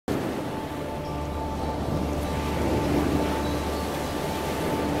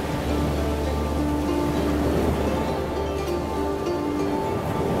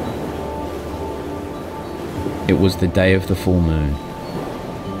It was the day of the full moon,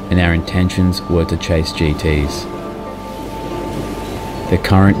 and our intentions were to chase GTs. The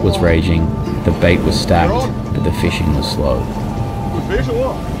current was raging, the bait was stacked, but the fishing was slow.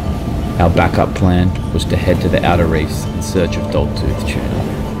 Our backup plan was to head to the outer reefs in search of dogtooth tuna.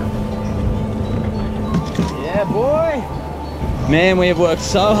 Yeah, boy! Man, we have worked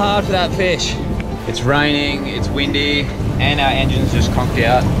so hard for that fish. It's raining, it's windy, and our engine's just conked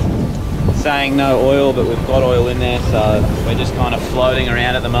out. Saying no oil, but we've got oil in there, so we're just kind of floating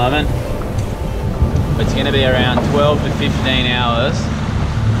around at the moment. It's going to be around 12 to 15 hours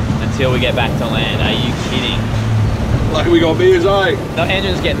until we get back to land. Are you kidding? Lucky we got beers, eh? The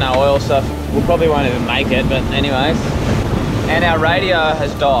engine's getting no oil, so we probably won't even make it, but anyways. And our radio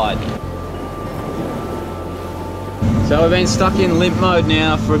has died. So we've been stuck in limp mode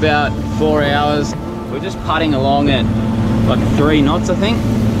now for about 4 hours. We're just putting along at like 3 knots, I think.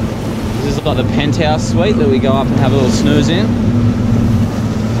 This is like the penthouse suite that we go up and have a little snooze in.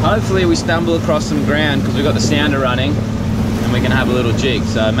 Hopefully we stumble across some ground because we've got the sounder running and we can have a little jig.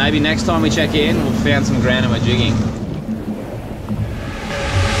 So maybe next time we check in, we'll found some ground and we're jigging.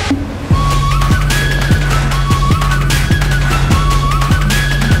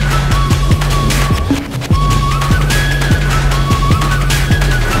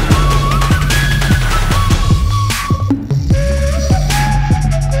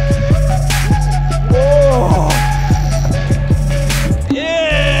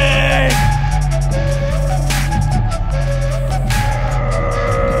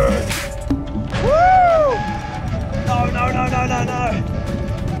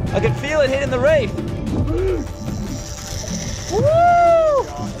 I can feel it hitting the reef. Woo!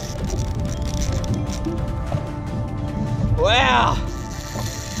 Wow.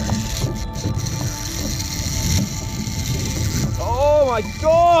 Oh my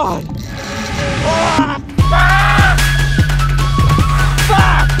God. Oh, fuck!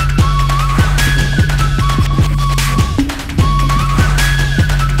 Fuck!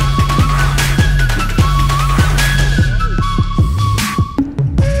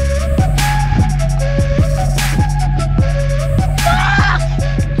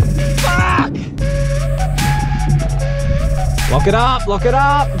 Lock it up, lock it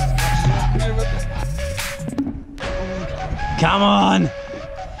up. Come on.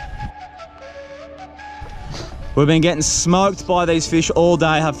 We've been getting smoked by these fish all day.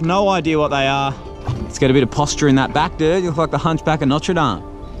 I have no idea what they are. Let's get a bit of posture in that back, dude. You look like the hunchback of Notre Dame.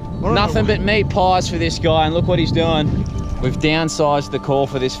 Nothing but meat pies for this guy, and look what he's doing. We've downsized the call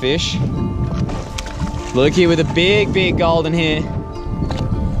for this fish. Lukey with a big, big golden here.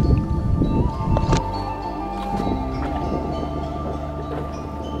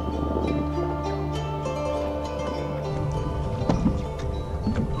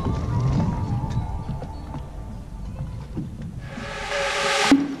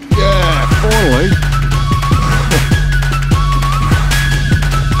 Finally.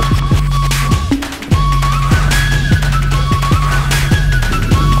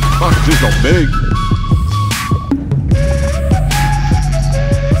 Fuck, it's just not big.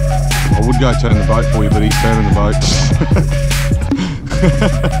 I would go turn the boat for you, but he's turning the boat.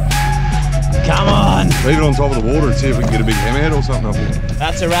 Come on. Leave it on top of the water and see if we can get a big hammerhead or something up here.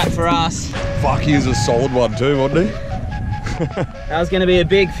 That's a wrap for us. Fuck, he is a solid one too, wasn't he? That was going to be a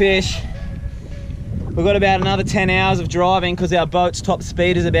big fish. We've got about another 10 hours of driving because our boat's top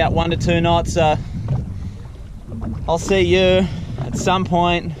speed is about 1 to 2 knots. So I'll see you at some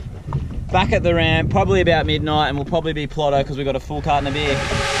point back at the ramp, probably about midnight, and we'll probably be Plotto because we've got a full carton of beer.